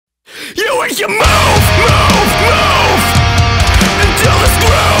You and you move, move, move until this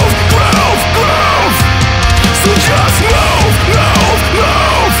groove, groove, groove. So just move, move,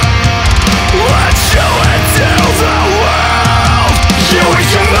 move. Let's show it to the world. You and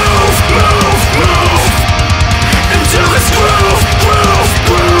you move, move, move until this groove, groove,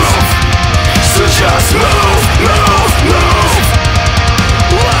 groove. So just move, move, move.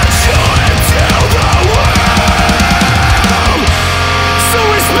 Let's show it to the world. So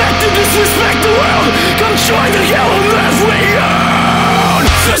respect and disrespect the world. Come join the yellow that we are.